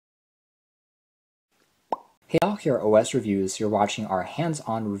Hey all, here at OS Reviews, you're watching our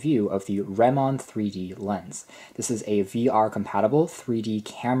hands-on review of the Remon 3D lens. This is a VR-compatible 3D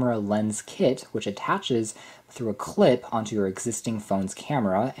camera lens kit which attaches through a clip onto your existing phone's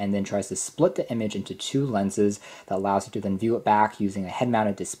camera and then tries to split the image into two lenses that allows you to then view it back using a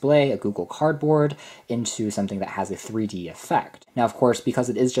head-mounted display, a Google Cardboard, into something that has a 3D effect. Now of course, because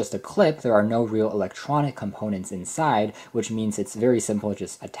it is just a clip, there are no real electronic components inside, which means it's very simple to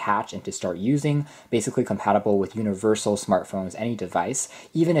just attach and to start using, basically compatible with universal smartphones, any device.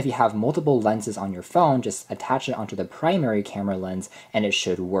 Even if you have multiple lenses on your phone, just attach it onto the primary camera lens and it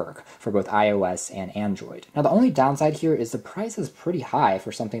should work for both iOS and Android. Now the only downside here is the price is pretty high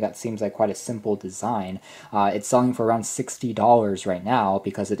for something that seems like quite a simple design. It's selling for around $60 right now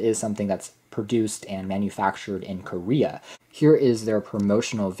because it is something that's produced and manufactured in Korea. Here is their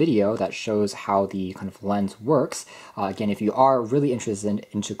promotional video that shows how the kind of lens works. Again, if you are really interested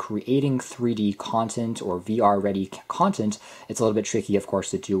into creating 3D content or VR-ready content, it's a little bit tricky, of course,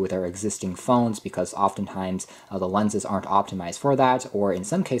 to do with our existing phones because oftentimes the lenses aren't optimized for that, or in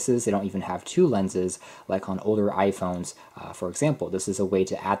some cases, they don't even have two lenses, like on older iPhones, for example. This is a way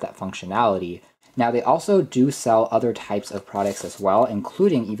to add that functionality. Now they also do sell other types of products as well,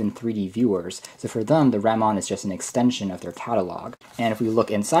 including even 3D viewers. So for them, the Remon is just an extension of their catalog. And if we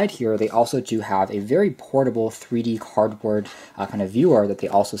look inside here, they also do have a very portable 3D cardboard kind of viewer that they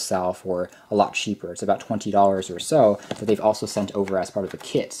also sell for a lot cheaper. It's about $20 or so that they've also sent over as part of the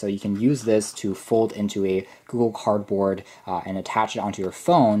kit. So you can use this to fold into a Google Cardboard and attach it onto your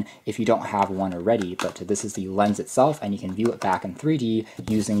phone if you don't have one already. But this is the lens itself, and you can view it back in 3D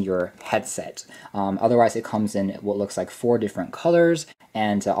using your headset. Otherwise, it comes in what looks like 4 different colors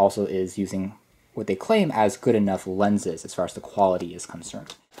and also is using what they claim as good enough lenses as far as the quality is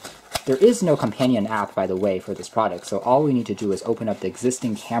concerned. There is no companion app, by the way, for this product, so all we need to do is open up the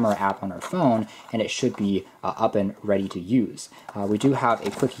existing camera app on our phone and it should be up and ready to use. We do have a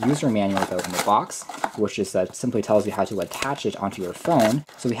quick user manual though in the box, which just simply tells you how to attach it onto your phone.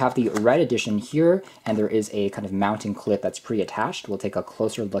 So we have the red edition here, and there is a kind of mounting clip that's pre-attached. We'll take a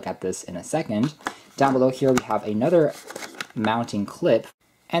closer look at this in a second. Down below here we have another mounting clip,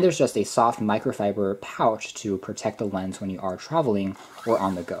 and there's just a soft microfiber pouch to protect the lens when you are traveling or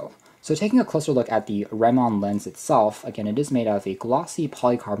on the go. So taking a closer look at the Remon lens itself, again, it is made out of a glossy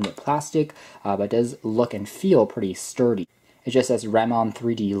polycarbonate plastic, but does look and feel pretty sturdy. It just says Remon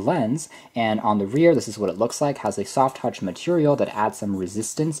 3D lens, and on the rear, this is what it looks like. It has a soft touch material that adds some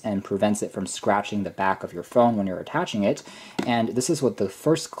resistance and prevents it from scratching the back of your phone when you're attaching it. And this is what the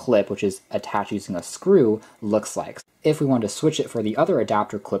first clip, which is attached using a screw, looks like. If we want to switch it for the other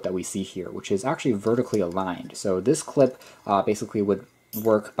adapter clip that we see here, which is actually vertically aligned. So this clip basically would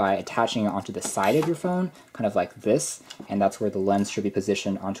work by attaching it onto the side of your phone, kind of like this, and that's where the lens should be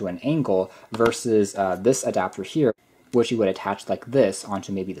positioned onto an angle, versus this adapter here, which you would attach like this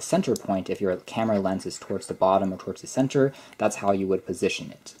onto maybe the center point. If your camera lens is towards the bottom or towards the center, that's how you would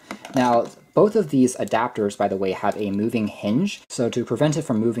position it. Now, both of these adapters, by the way, have a moving hinge, so to prevent it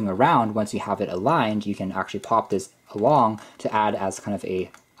from moving around, once you have it aligned, you can actually pop this along to add as kind of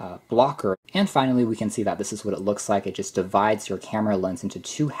a blocker. And finally, we can see that this is what it looks like. It just divides your camera lens into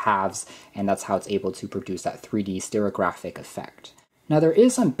 2 halves, and that's how it's able to produce that 3D stereographic effect. Now there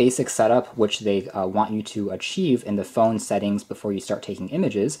is some basic setup which they want you to achieve in the phone settings before you start taking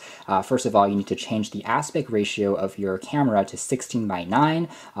images. First of all, you need to change the aspect ratio of your camera to 16:9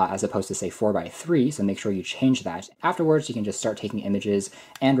 as opposed to say 4:3, so make sure you change that. Afterwards, you can just start taking images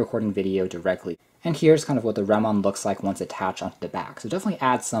and recording video directly. And here's kind of what the Remon looks like once attached onto the back. So definitely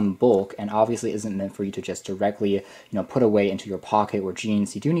adds some bulk, and obviously isn't meant for you to just directly, put away into your pocket or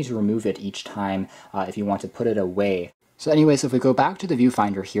jeans. You do need to remove it each time if you want to put it away. So anyways, if we go back to the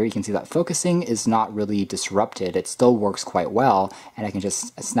viewfinder here, you can see that focusing is not really disrupted. It still works quite well, and I can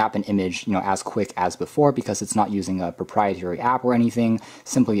just snap an image, as quick as before because it's not using a proprietary app or anything.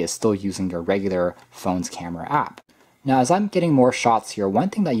 Simply is still using your regular phone's camera app. Now, as I'm getting more shots here, one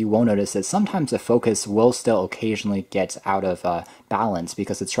thing that you will notice is sometimes the focus will still occasionally get out of balance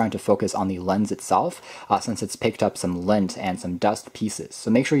because it's trying to focus on the lens itself, since it's picked up some lint and some dust pieces. So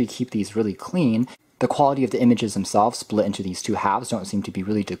make sure you keep these really clean. The quality of the images themselves split into these 2 halves don't seem to be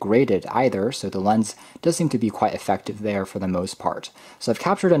really degraded either, so the lens does seem to be quite effective there for the most part. So I've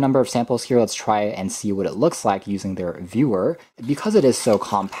captured a number of samples here. Let's try and see what it looks like using their viewer. Because it is so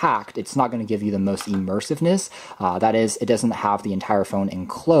compact, it's not going to give you the most immersiveness. That is, it doesn't have the entire phone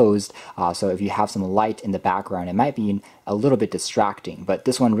enclosed, so if you have some light in the background, it might be a little bit distracting, but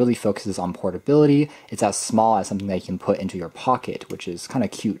this one really focuses on portability. It's as small as something that you can put into your pocket, which is kind of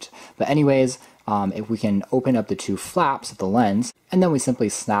cute. But anyways, if we can open up the two flaps of the lens, and then we simply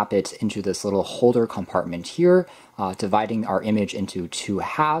snap it into this little holder compartment here, dividing our image into two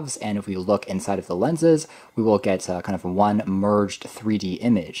halves. And if we look inside of the lenses, we will get kind of one merged 3D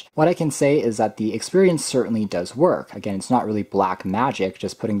image. What I can say is that the experience certainly does work. Again, it's not really black magic,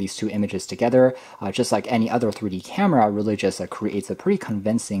 just putting these two images together, just like any other 3D camera, really just creates a pretty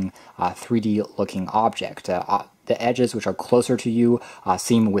convincing 3D looking object. The edges which are closer to you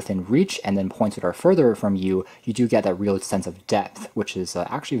seem within reach, and then points that are further from you, you do get that real sense of depth, which is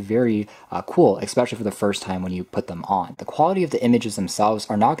actually very cool, especially for the first time when you put them on. The quality of the images themselves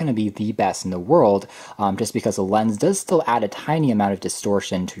are not going to be the best in the world, just because the lens does still add a tiny amount of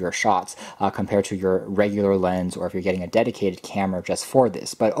distortion to your shots compared to your regular lens, or if you're getting a dedicated camera just for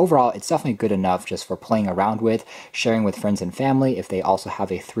this. But overall, it's definitely good enough just for playing around with, sharing with friends and family if they also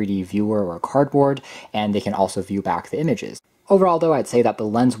have a 3D viewer or a cardboard, and they can also view back the images. Overall, though, I'd say that the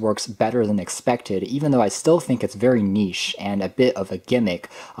lens works better than expected, even though I still think it's very niche and a bit of a gimmick.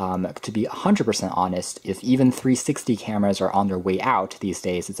 To be 100% honest, if even 360 cameras are on their way out these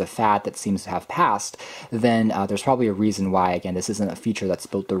days, it's a fad that seems to have passed, then there's probably a reason why, again, this isn't a feature that's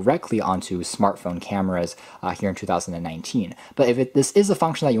built directly onto smartphone cameras here in 2019. But if this is a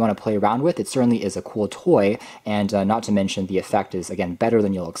function that you want to play around with, it certainly is a cool toy, and not to mention the effect is, again, better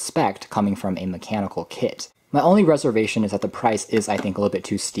than you'll expect coming from a mechanical kit. My only reservation is that the price is, I think, a little bit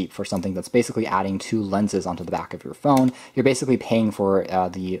too steep for something that's basically adding two lenses onto the back of your phone. You're basically paying for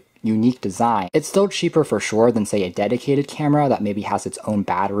the unique design. It's still cheaper for sure than, say, a dedicated camera that maybe has its own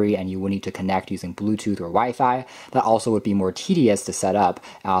battery and you would need to connect using Bluetooth or Wi-Fi. That also would be more tedious to set up.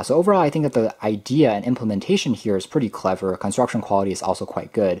 So overall, I think that the idea and implementation here is pretty clever. Construction quality is also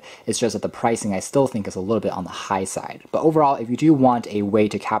quite good. It's just that the pricing I still think is a little bit on the high side. But overall, if you do want a way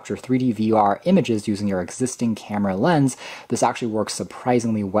to capture 3D VR images using your existing camera lens, this actually works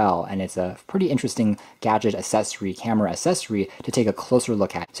surprisingly well, and it's a pretty interesting gadget accessory, camera accessory to take a closer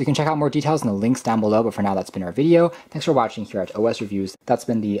look at. So you can check out more details in the links down below, but for now that's been our video. Thanks for watching here at OS Reviews. That's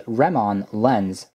been the Remon lens